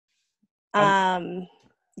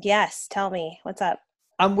Yes, tell me, what's up?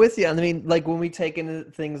 I'm with you. I mean, like when we take into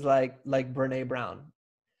things like Brene Brown,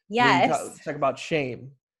 when you Yes. talk about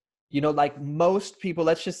shame, like most people,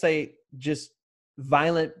 let's just say just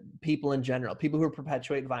violent people in general, people who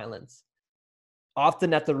perpetuate violence,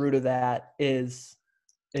 often at the root of that is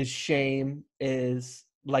shame, is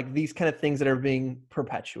like these kind of things that are being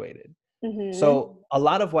perpetuated. Mm-hmm. So a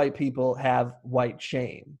lot of white people have white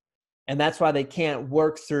shame, and that's why they can't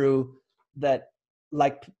work through that.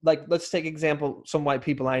 Like let's take example, some white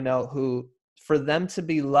people I know who, for them to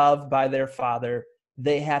be loved by their father,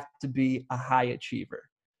 they have to be a high achiever.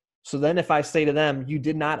 So then if I say to them, you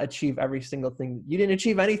did not achieve every single thing, you didn't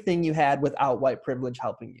achieve anything you had without white privilege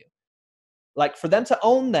helping you. Like for them to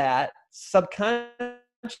own that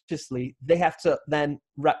subconsciously, they have to then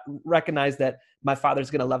recognize that my father's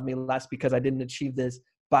going to love me less because I didn't achieve this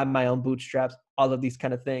by my own bootstraps, all of these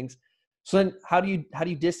kind of things. So then how do you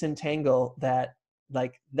disentangle that?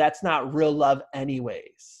 Like, that's not real love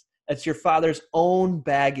anyways. It's your father's own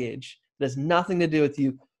baggage that has nothing to do with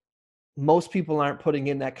you. Most people aren't putting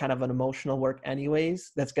in that kind of an emotional work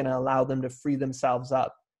anyways that's going to allow them to free themselves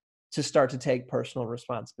up to start to take personal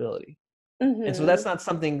responsibility. And so Mm-hmm. that's not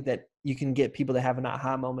something that you can get people to have an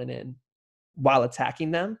aha moment in while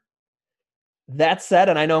attacking them. That said,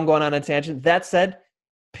 and I know I'm going on a tangent, that said,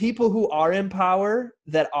 people who are in power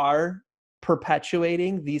that are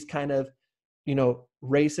perpetuating these kind of,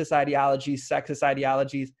 racist ideologies, sexist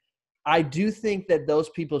ideologies, I do think that those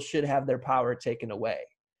people should have their power taken away.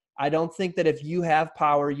 I don't think that if you have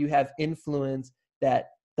power, you have influence, that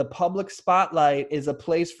the public spotlight is a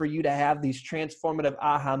place for you to have these transformative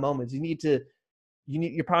aha moments.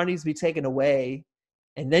 Your power needs to be taken away,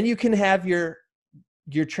 and then you can have your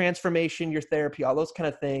transformation, your therapy, all those kind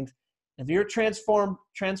of things. If you're a transformed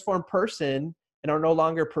person and are no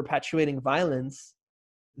longer perpetuating violence,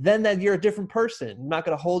 then you're a different person. I'm not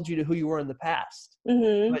going to hold you to who you were in the past.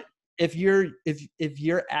 Mm-hmm. But if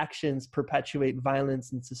your actions perpetuate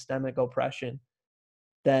violence and systemic oppression,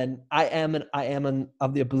 then I am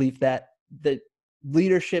of the belief that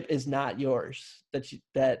leadership is not yours.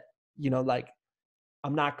 Like,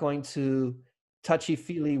 I'm not going to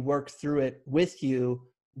touchy-feely work through it with you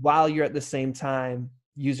while you're at the same time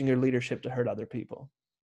using your leadership to hurt other people.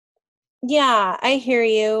 Yeah, I hear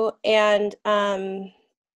you. And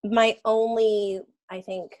my only, I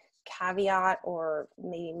think, caveat or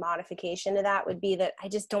maybe modification to that would be that I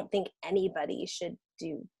just don't think anybody should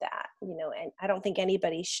do that, and I don't think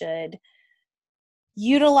anybody should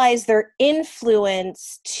utilize their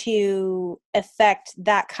influence to affect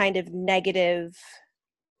that kind of negative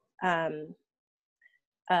um,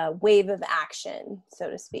 wave of action, so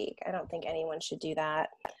to speak. I don't think anyone should do that.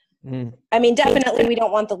 Mm. I mean, definitely we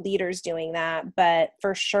don't want the leaders doing that, but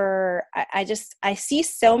for sure, I see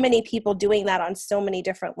so many people doing that on so many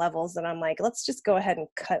different levels that I'm like, let's just go ahead and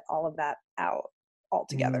cut all of that out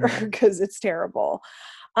altogether Mm. because it's terrible.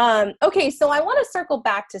 Okay, so I want to circle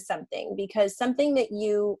back to something, because something that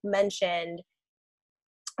you mentioned,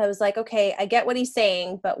 I was like, okay, I get what he's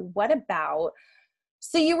saying, but what about,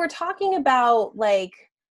 so you were talking about like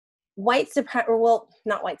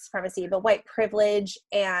not white supremacy, but white privilege,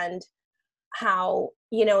 and how,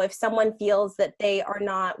 if someone feels that they are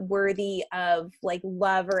not worthy of like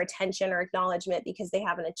love or attention or acknowledgement because they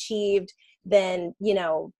haven't achieved, then,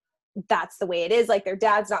 that's the way it is. Like their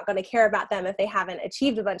dad's not going to care about them if they haven't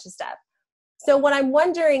achieved a bunch of stuff. So what I'm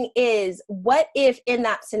wondering is, what if in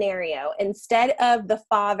that scenario, instead of the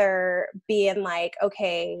father being like,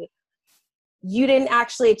 okay, you didn't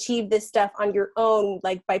actually achieve this stuff on your own,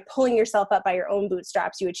 like by pulling yourself up by your own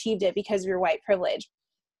bootstraps, you achieved it because of your white privilege.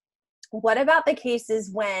 What about the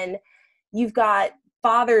cases when you've got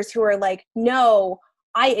fathers who are like, no,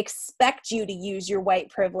 I expect you to use your white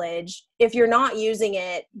privilege. If you're not using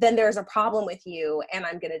it, then there's a problem with you and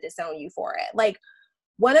I'm going to disown you for it. Like,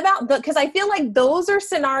 what about because I feel like those are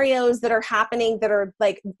scenarios that are happening that are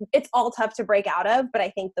like, it's all tough to break out of, but I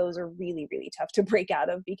think those are really, really tough to break out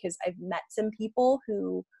of because I've met some people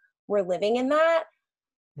who were living in that.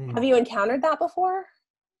 Mm. Have you encountered that before?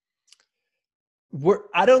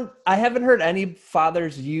 I haven't heard any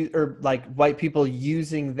fathers use, or like white people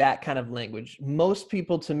using that kind of language. Most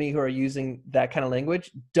people to me who are using that kind of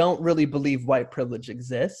language don't really believe white privilege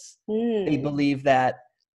exists. They Mm. believe that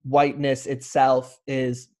whiteness itself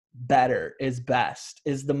is better, is best,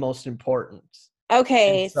 is the most important. And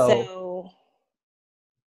Okay, so, so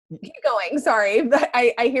keep going. Sorry, but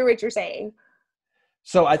I hear what you're saying.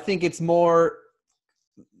 so I think it's more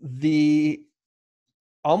the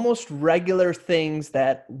almost regular things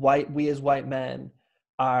that we as white men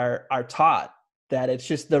are taught, that it's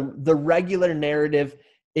just the regular narrative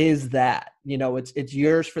is that, you know, it's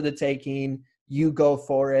yours for the taking, you go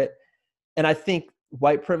for it. And I think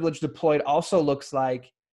white privilege deployed also looks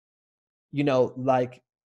like, you know, like,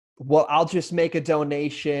 well, I'll just make a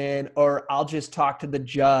donation, or I'll just talk to the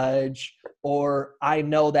judge, or I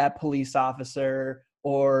know that police officer,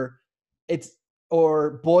 or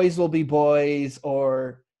or boys will be boys,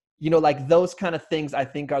 or, you know, like those kind of things I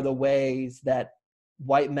think are the ways that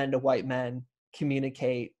white men to white men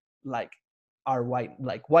communicate, like, our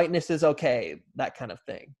whiteness is okay, that kind of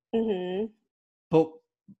thing. Mm-hmm.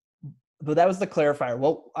 But that was the clarifier.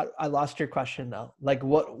 Well, I lost your question though. Like,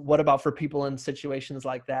 what about for people in situations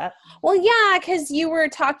like that? Well, yeah, because you were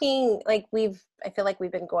talking, like, I feel like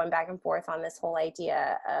we've been going back and forth on this whole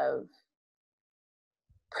idea of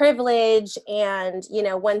privilege, and, you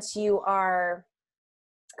know, once you are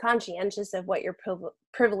conscientious of what your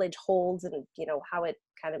privilege holds, and, you know, how it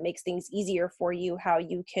kind of makes things easier for you, how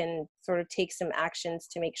you can sort of take some actions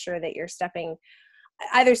to make sure that you're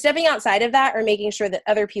either stepping outside of that, or making sure that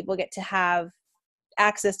other people get to have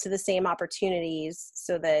access to the same opportunities,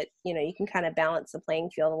 so that, you know, you can kind of balance the playing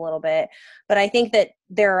field a little bit. But I think that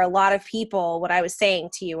there are a lot of people, what I was saying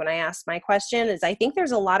to you when I asked my question is, I think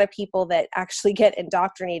there's a lot of people that actually get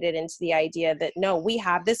indoctrinated into the idea that, no, we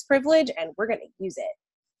have this privilege and we're going to use it.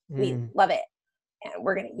 We love it and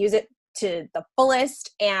we're going to use it to the fullest,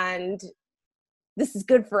 and this is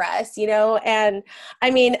good for us, you know? And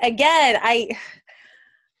I mean, again,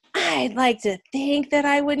 I'd like to think that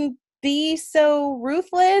I wouldn't be so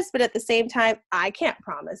ruthless, but at the same time, I can't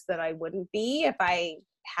promise that I wouldn't be if I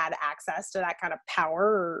had access to that kind of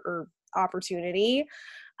power or opportunity.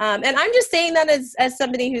 And I'm just saying that as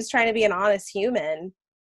somebody who's trying to be an honest human.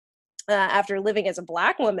 After living as a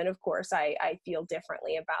Black woman, of course, I feel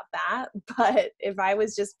differently about that. But if I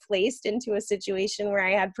was just placed into a situation where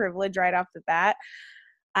I had privilege right off the bat,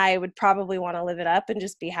 I would probably want to live it up and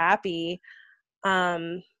just be happy.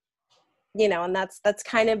 You know, and that's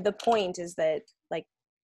kind of the point, is that, like,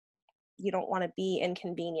 you don't want to be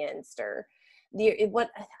inconvenienced, or what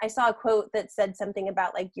I saw a quote that said something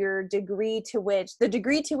about, like, the degree to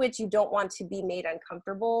which you don't want to be made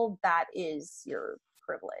uncomfortable, that is your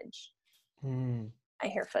privilege. I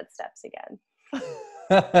hear footsteps again.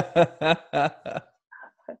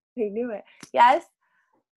 He knew it. Yes.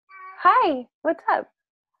 Hi. What's up?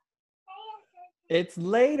 It's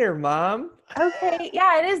later, Mom. Okay.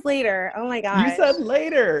 Yeah, it is later. Oh my gosh. You said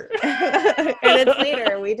later. And it's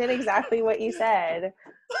later. We did exactly what you said.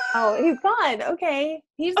 Oh, he's gone. Okay.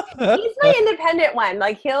 He's my independent one.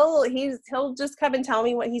 Like, he'll just come and tell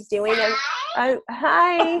me what he's doing. And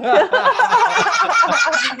hi.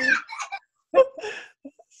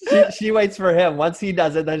 She waits for him. Once he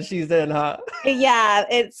does it, then she's in, huh? Yeah,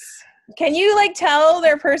 can you, like, tell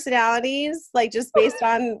their personalities, like, just based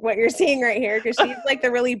on what you're seeing right here? Because she's, like,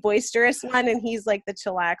 the really boisterous one, and he's, like, the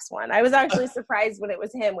chillax one. I was actually surprised when it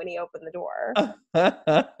was him when he opened the door.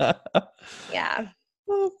 Yeah.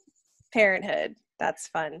 Parenthood. That's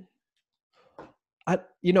fun.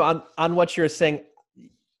 You know, on what you're saying,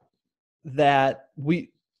 that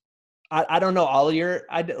I don't know all your,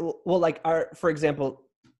 well, like, for example,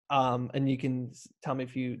 and you can tell me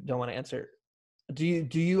if you don't want to answer. Do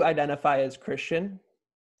you identify as Christian?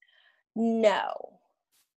 No.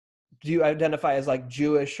 Do you identify as, like,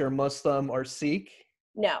 Jewish or Muslim or Sikh?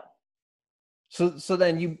 No. So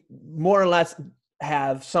then you more or less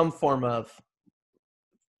have some form of,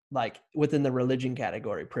 like, within the religion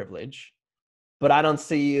category, privilege. But I don't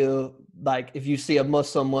see you, like, if you see a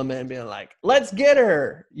Muslim woman being like, let's get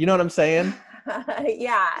her. You know what I'm saying?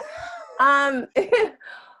 Yeah.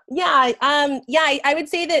 Yeah. I would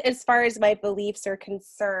say that as far as my beliefs are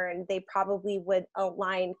concerned, they probably would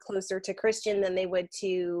align closer to Christian than they would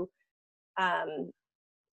to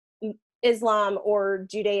Islam or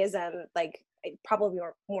Judaism, like, probably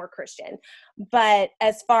more Christian. But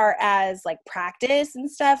as far as, like, practice and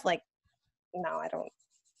stuff, like, no, I don't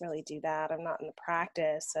really do that. I'm not in the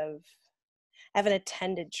practice I haven't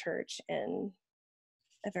attended church in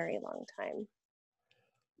a very long time.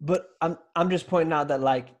 But I'm just pointing out that,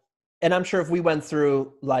 like, and I'm sure if we went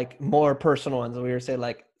through, like, more personal ones, we were saying,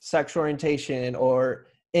 like, sexual orientation or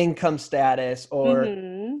income status, or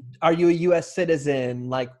are you a U.S. citizen?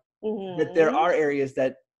 Like, that there are areas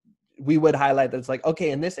that we would highlight that's like, okay,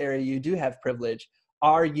 in this area you do have privilege.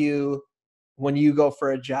 Are you, when you go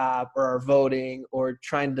for a job or are voting or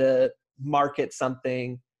trying to market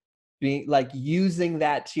something, being, like, using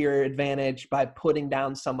that to your advantage by putting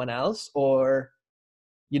down someone else? Or,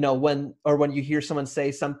 you know, when you hear someone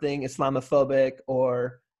say something Islamophobic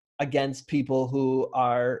or against people who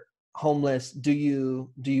are homeless, do you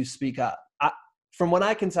speak up? from what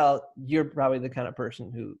I can tell, you're probably the kind of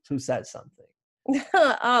person who says something.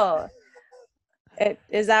 Oh,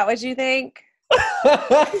 is that what you think?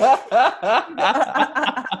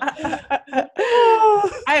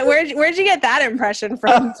 Where'd you get that impression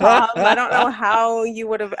from, Tom? I don't know how you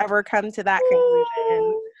would have ever come to that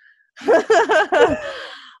conclusion.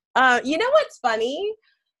 You know what's funny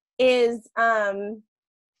is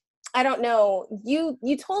I don't know, you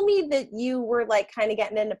told me that you were like kind of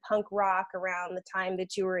getting into punk rock around the time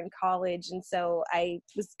that you were in college, and so I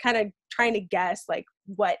was kind of trying to guess like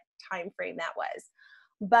what time frame that was.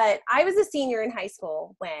 But I was a senior in high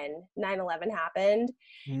school when 9/11 happened.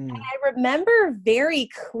 And I remember very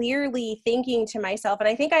clearly thinking to myself, and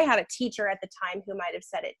I think I had a teacher at the time who might have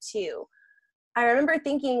said it too. I remember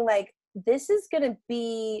thinking like, this is going to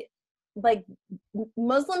be like,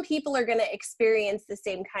 Muslim people are going to experience the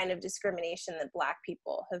same kind of discrimination that Black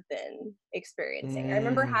people have been experiencing. I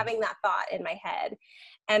remember having that thought in my head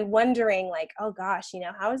and wondering like, oh gosh, you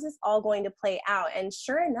know, how is this all going to play out? And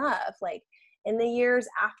sure enough, like in the years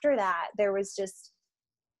after that, there was just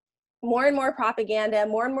more and more propaganda,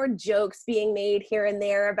 more and more jokes being made here and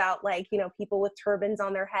there about like, you know, people with turbans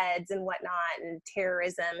on their heads and whatnot, and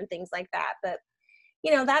terrorism and things like that. But,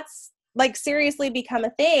 you know, that's like seriously become a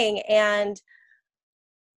thing. And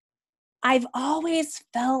I've always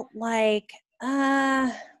felt like,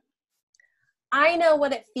 I know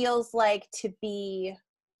what it feels like to be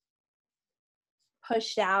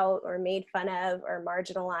pushed out or made fun of or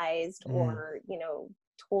marginalized or, you know,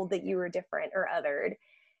 told that you were different or othered.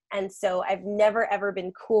 And so I've never, ever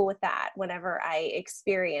been cool with that whenever I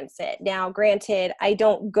experience it. Now, granted, I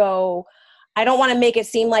don't want to make it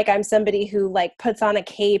seem like I'm somebody who like puts on a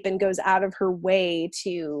cape and goes out of her way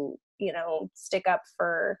to, you know, stick up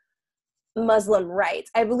for Muslim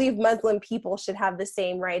rights. I believe Muslim people should have the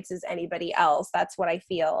same rights as anybody else. That's what I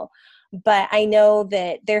feel. But I know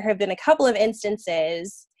that there have been a couple of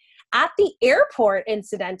instances at the airport,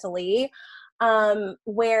 incidentally,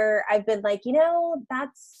 where I've been like, you know,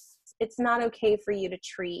 it's not okay for you to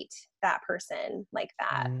treat that person like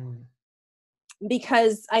that.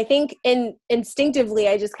 Because I think instinctively,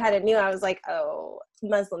 I just kind of knew, I was like, oh,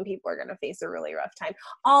 Muslim people are going to face a really rough time.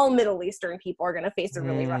 All Middle Eastern people are going to face a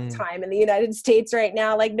really rough time in the United States right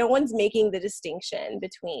now. Like no one's making the distinction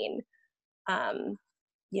between,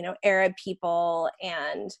 you know, Arab people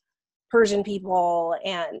and Persian people,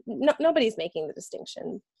 and nobody's making the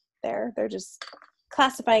distinction there. They're just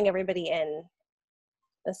classifying everybody in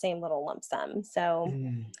the same little lump sum. So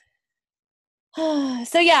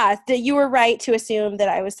so yeah, you were right to assume that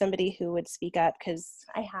I was somebody who would speak up, because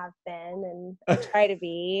I have been, and I try to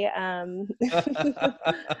be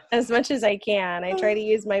as much as I can. I try to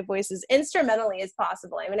use my voice as instrumentally as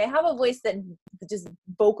possible. I mean, I have a voice that just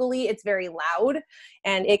vocally, it's very loud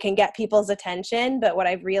and it can get people's attention. But what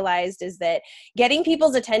I've realized is that getting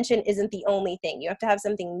people's attention isn't the only thing. You have to have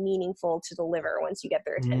something meaningful to deliver once you get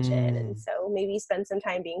their attention. And so maybe spend some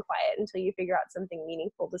time being quiet until you figure out something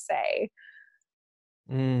meaningful to say.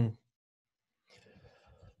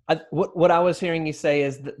 What I was hearing you say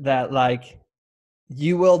is that like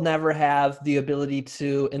you will never have the ability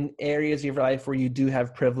to, in areas of your life where you do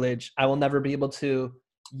have privilege, I will never be able to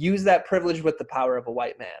use that privilege with the power of a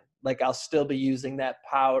white man. Like I'll still be using that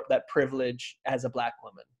power, that privilege as a Black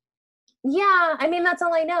woman. Yeah, I mean, that's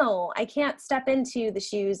all I know. I can't step into the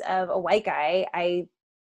shoes of a white guy.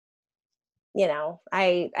 You know,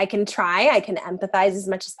 I can try, I can empathize as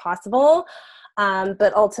much as possible.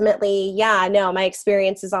 But ultimately, yeah, no, my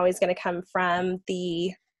experience is always going to come from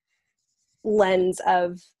the lens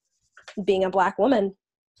of being a Black woman.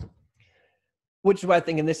 Which is why I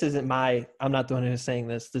think, and this isn't I'm not the one who's saying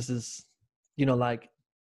this. This is, you know, like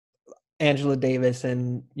Angela Davis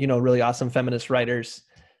and, you know, really awesome feminist writers.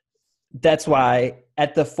 That's why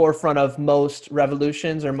at the forefront of most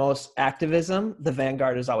revolutions or most activism, the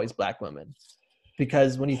vanguard is always Black women.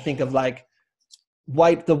 Because when you think of like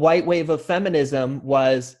the white wave of feminism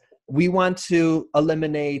was, we want to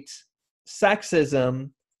eliminate sexism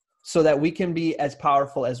so that we can be as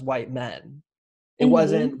powerful as white men. It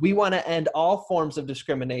wasn't, we want to end all forms of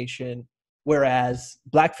discrimination, whereas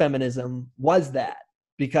Black feminism was that,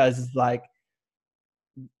 because like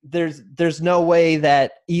there's no way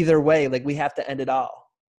that either way, like we have to end it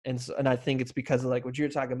all. And I think it's because of like what you're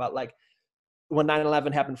talking about, like when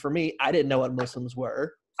 9/11 happened for me, I didn't know what Muslims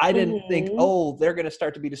were. I didn't think, oh, they're going to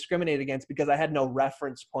start to be discriminated against, because I had no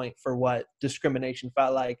reference point for what discrimination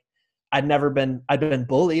felt like. I'd been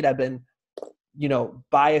bullied. I've been, you know,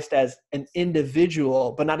 biased as an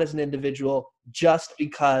individual, but not as an individual just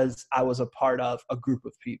because I was a part of a group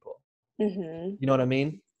of people. You know what I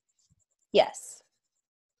mean? Yes.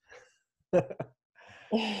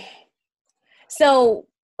 So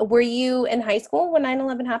were you in high school when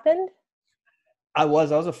 9/11 happened? I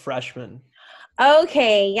was a freshman.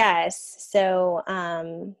 Okay, yes. So,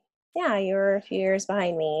 yeah, you were a few years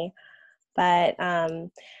behind me, but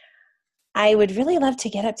I would really love to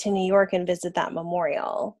get up to New York and visit that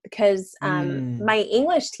memorial because Mm. my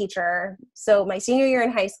English teacher, so my senior year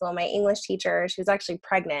in high school, my English teacher, she was actually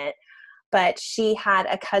pregnant, but she had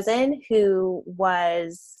a cousin who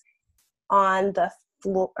was on the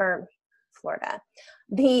Florida,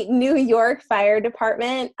 the New York Fire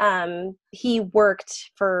Department. He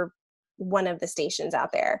worked for one of the stations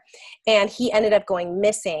out there, and he ended up going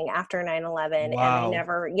missing after 9/11, and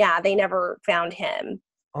Wow. they never found him.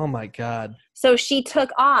 Oh my God. So she took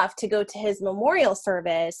off to go to his memorial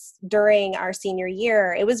service during our senior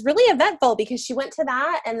year. It was really eventful because she went to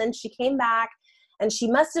that and then she came back, and she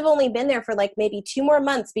must have only been there for like maybe 2 more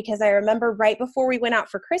months, because I remember right before we went out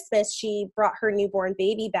for Christmas, she brought her newborn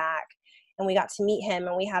baby back and we got to meet him,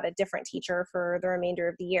 and we had a different teacher for the remainder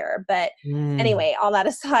of the year. But Mm. anyway, all that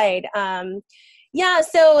aside, yeah,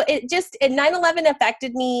 so 9/11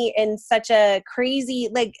 affected me in such a crazy,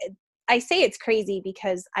 like, I say it's crazy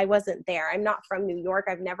because I wasn't there. I'm not from New York.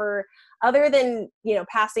 I've never, other than,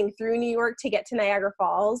 passing through New York to get to Niagara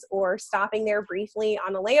Falls or stopping there briefly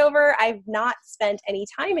on a layover, I've not spent any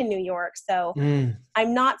time in New York. So Mm.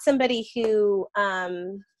 I'm not somebody who,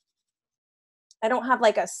 I don't have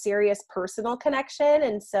like a serious personal connection.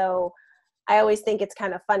 And so I always think it's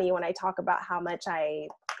kind of funny when I talk about how much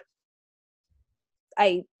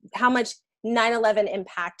how much 9/11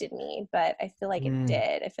 impacted me, but I feel like it Mm.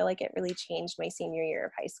 did. I feel like it really changed my senior year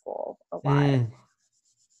of high school a lot.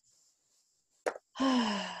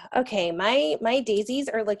 Mm. Okay, my daisies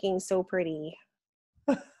are looking so pretty.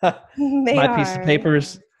 They My piece of are. paper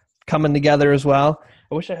is coming together as well.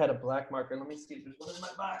 I wish I had a black marker. Let me see if there's one in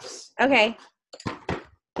my box. Okay.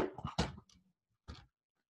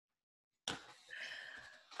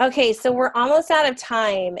 Okay, so we're almost out of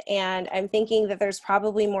time, and I'm thinking that there's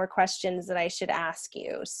probably more questions that I should ask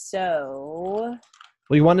you. So,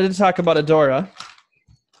 Well, you wanted to talk about Adora.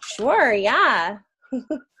 sure, yeah.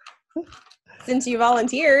 Since you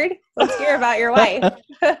volunteered, let's hear about your wife.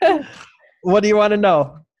 What do you want to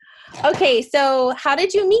know? Okay, so how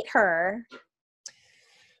did you meet her?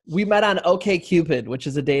 We met on OkCupid, which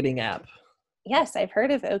is a dating app. Yes, I've heard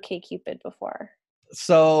of OkCupid before.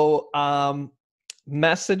 So,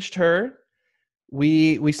 messaged her.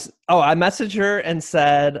 I messaged her and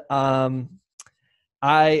said,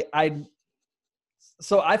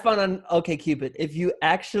 so I found on OkCupid, if you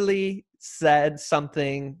actually said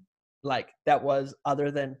something like that was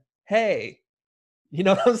other than, hey, you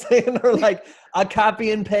know what I'm saying? Or like a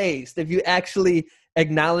copy and paste. If you actually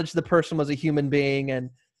acknowledge the person was a human being and,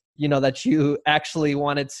 that you actually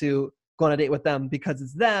wanted to go on a date with them because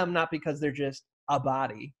it's them, not because they're just a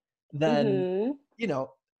body, then, Mm-hmm.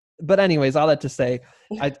 But anyways, all that to say,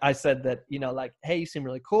 I said that, like, hey, you seem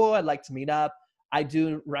really cool. I'd like to meet up. I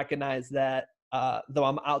do recognize that though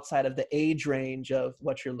I'm outside of the age range of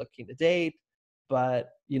what you're looking to date, but,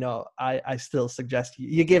 I still suggest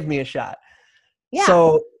you give me a shot. Yeah.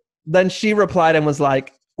 So then she replied and was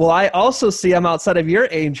like, well, I also see I'm outside of your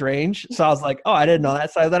age range. So I was like, oh, I didn't know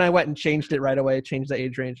that. So then I went and changed it right away, changed the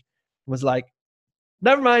age range, was like,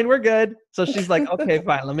 never mind, we're good. So she's like, okay,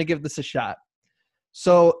 fine, let me give this a shot.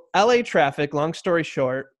 So LA traffic, long story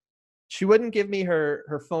short, she wouldn't give me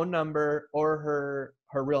her phone number or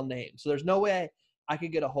her real name. So there's no way I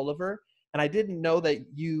could get a hold of her. And I didn't know that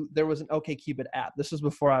there was an OkCupid app. This was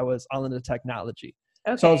before I was all into technology.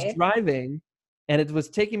 Okay. So I was driving and it was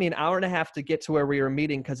taking me an hour and a half to get to where we were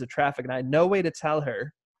meeting because of traffic. And I had no way to tell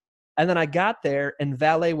her. And then I got there and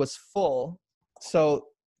valet was full. So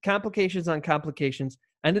complications on complications.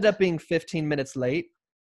 Ended up being 15 minutes late.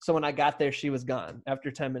 So when I got there, she was gone. After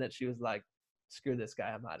 10 minutes, she was like, screw this guy,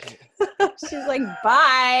 I'm out of here. She's like,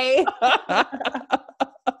 bye.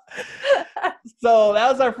 So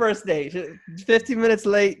that was our first date. 15 minutes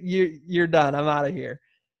late, you're done. I'm out of here.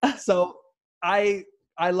 So I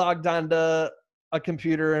logged onto a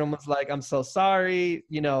computer and was like, I'm so sorry,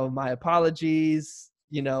 my apologies,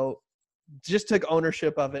 just took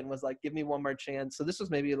ownership of it and was like, give me one more chance. So this was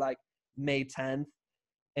maybe like May 10th.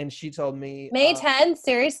 And she told me May 10th?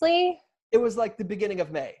 Seriously? it was like the beginning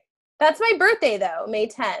of May. That's my birthday though, May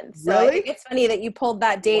 10th. So Really? I think it's funny that you pulled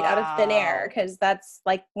that date out of thin air, Wow. because that's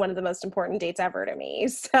like one of the most important dates ever to me.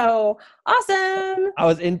 So awesome. I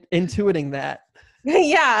was intuiting that.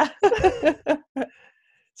 Yeah.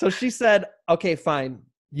 So she said, okay, fine.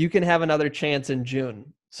 You can have another chance in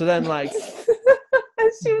June. So then like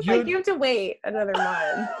She was like, you have to wait another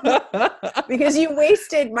month because you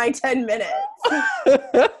wasted my 10 minutes.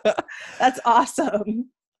 That's awesome.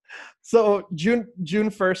 So June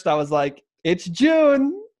 1st, I was like, it's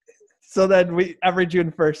June. So then every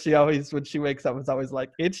June 1st, she always, when she wakes up, it's always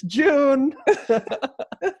like, it's June.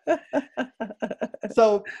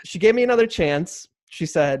 So she gave me another chance. She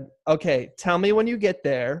said, okay, tell me when you get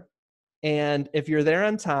there. And if you're there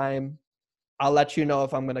on time, I'll let you know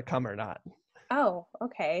if I'm going to come or not. Oh,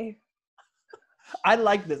 okay. I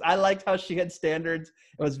liked this. I liked how she had standards.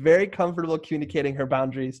 It was very comfortable communicating her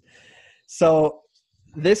boundaries. So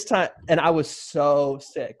this time, and I was so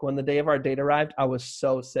sick. When the day of our date arrived, I was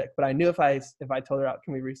so sick. But I knew if I told her out,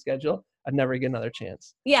 can we reschedule? I'd never get another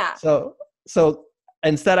chance. Yeah. So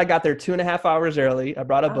instead, I got there 2.5 hours early. I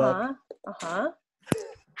brought a book.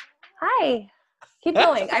 Hi. Keep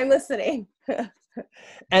going. I'm listening.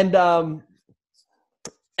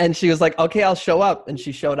 And she was like, okay, I'll show up. And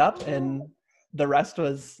she showed up, and the rest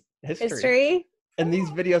was history. And these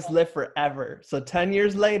videos live forever. So 10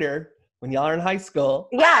 years later, when y'all are in high school.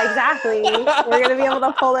 Yeah, exactly. We're going to be able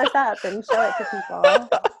to pull this up and show it to people.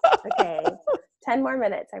 Okay. 10 more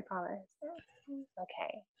minutes, I promise.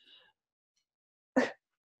 Okay.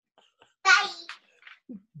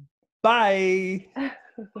 Bye.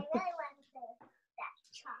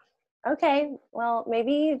 Okay. Well,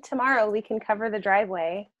 maybe tomorrow we can cover the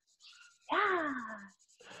driveway. Yeah.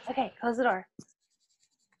 Okay, close the door.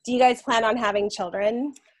 Do you guys plan on having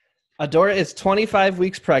children? Adora is 25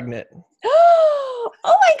 weeks pregnant. Oh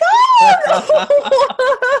my God!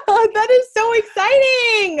 That is so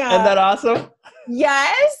exciting! Isn't that awesome?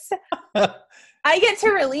 Yes. I get to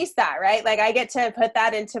release that, right? Like I get to put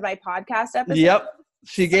that into my podcast episode. Yep.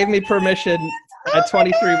 She gave me permission at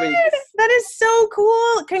 23 weeks. That is so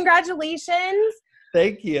cool. Congratulations.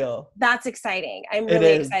 Thank you. That's exciting. I'm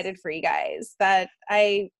really excited for you guys.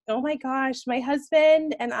 Oh my gosh, my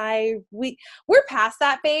husband and we're past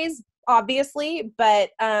that phase, obviously, but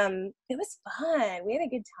it was fun. We had a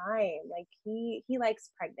good time. Like he likes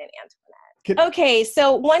pregnant Antoinette. Okay,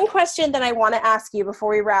 so one question that I want to ask you before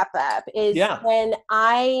we wrap up is when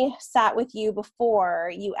I sat with you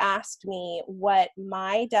before, you asked me what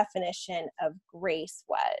my definition of grace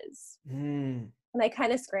was. And I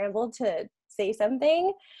kind of scrambled to say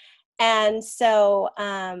something. And so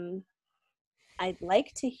I'd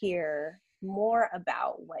like to hear more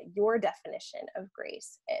about what your definition of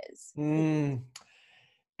grace is.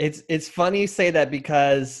 It's funny you say that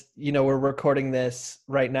because, we're recording this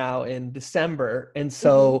right now in December. And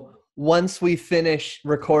so once we finish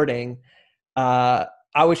recording, I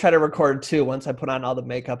always try to record too. Once I put on all the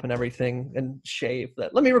makeup and everything and shave,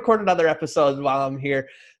 let me record another episode while I'm here.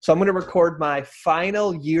 So I'm going to record my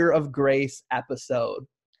final year of grace episode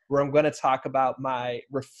where I'm going to talk about my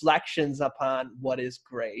reflections upon what is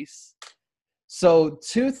grace. So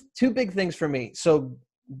two big things for me. So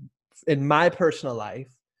in my personal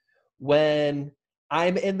life, when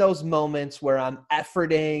I'm in those moments where I'm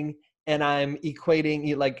efforting and I'm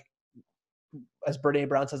equating, like as Brene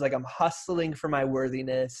Brown says, like I'm hustling for my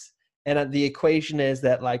worthiness. And the equation is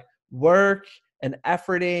that like work and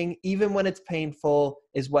efforting, even when it's painful,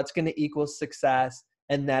 is what's going to equal success.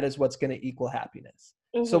 And that is what's going to equal happiness.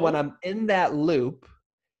 So when I'm in that loop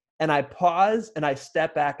and I pause and I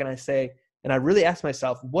step back and I say, and I really ask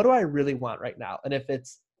myself, what do I really want right now? And if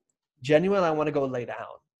it's genuine, I want to go lay down,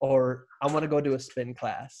 or I want to go do a spin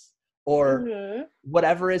class, or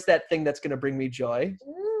whatever is that thing that's going to bring me joy.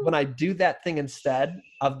 When I do that thing instead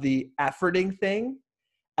of the efforting thing,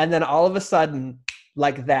 and then all of a sudden,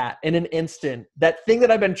 like that, in an instant, that thing that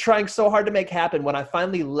I've been trying so hard to make happen, when I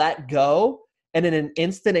finally let go, and in an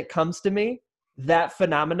instant it comes to me, that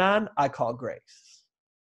phenomenon I call grace.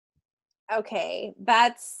 Okay,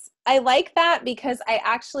 I like that because I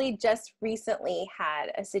actually just recently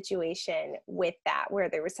had a situation with that where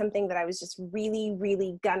there was something that I was just really,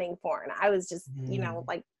 really gunning for. And I was just,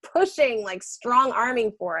 like pushing, like strong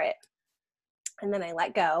arming for it. And then I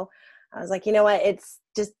let go. I was like, you know what? It's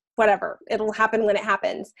just whatever. It'll happen when it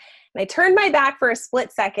happens. And I turned my back for a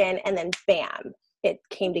split second and then bam, it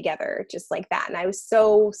came together just like that. And I was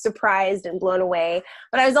so surprised and blown away.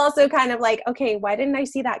 But I was also kind of like, okay, why didn't I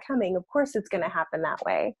see that coming? Of course it's going to happen that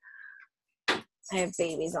way. I have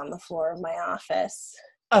babies on the floor of my office.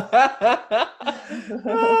 That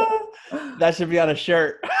should be on a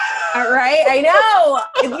shirt. All right, I know.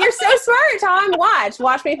 You're so smart, Tom. Watch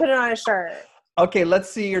me put it on a shirt. Okay, let's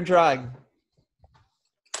see your drawing.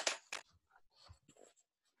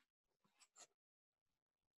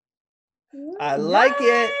 I like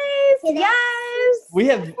it. Yes. We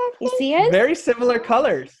have You see it? Very similar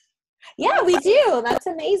colors. Yeah, we do. That's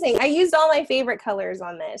amazing. I used all my favorite colors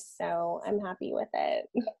on this, so I'm happy with it.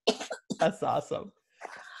 That's awesome.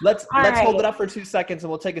 Let's All hold right. it up for 2 seconds and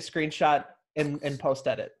we'll take a screenshot and post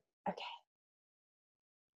edit. Okay.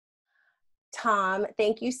 Tom,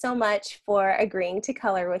 thank you so much for agreeing to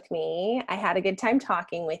color with me. I had a good time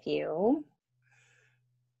talking with you.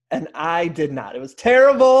 And I did not. It was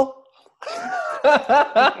terrible.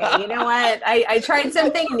 Okay, you know what? I tried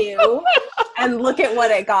something new and look at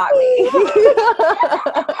what it got me.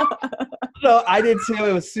 No, I did too.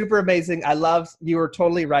 It was super amazing. You were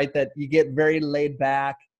totally right that you get very laid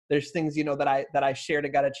back. There's things, that I shared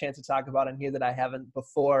and got a chance to talk about in here that I haven't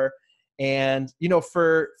before. And,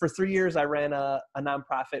 for 3 years, I ran a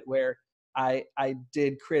nonprofit where I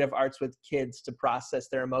did creative arts with kids to process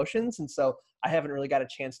their emotions. And so I haven't really got a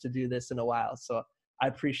chance to do this in a while. So I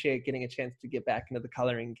appreciate getting a chance to get back into the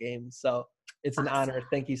coloring game. So it's an honor.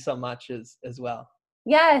 Thank you so much as well.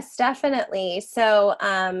 Yes, definitely. So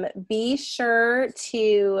be sure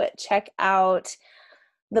to check out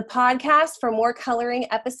the podcast for more coloring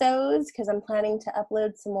episodes because I'm planning to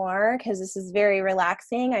upload some more because this is very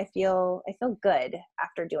relaxing. I feel good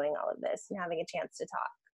after doing all of this and having a chance to talk.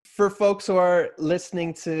 For folks who are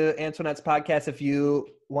listening to Antoinette's podcast, if you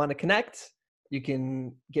want to connect, you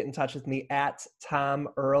can get in touch with me at Tom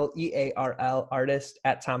Earl, EARL artist,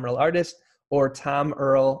 at Tom Earl artist, or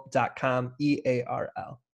tomearl.com,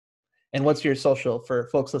 EARL. And what's your social for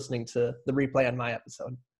folks listening to the replay on my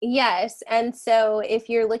episode? Yes. And so if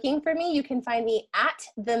you're looking for me, you can find me at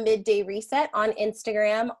the Midday Reset on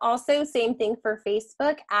Instagram. Also, same thing for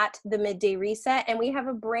Facebook at the Midday Reset. And we have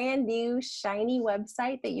a brand new shiny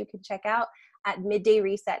website that you can check out at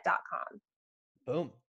middayreset.com. Boom.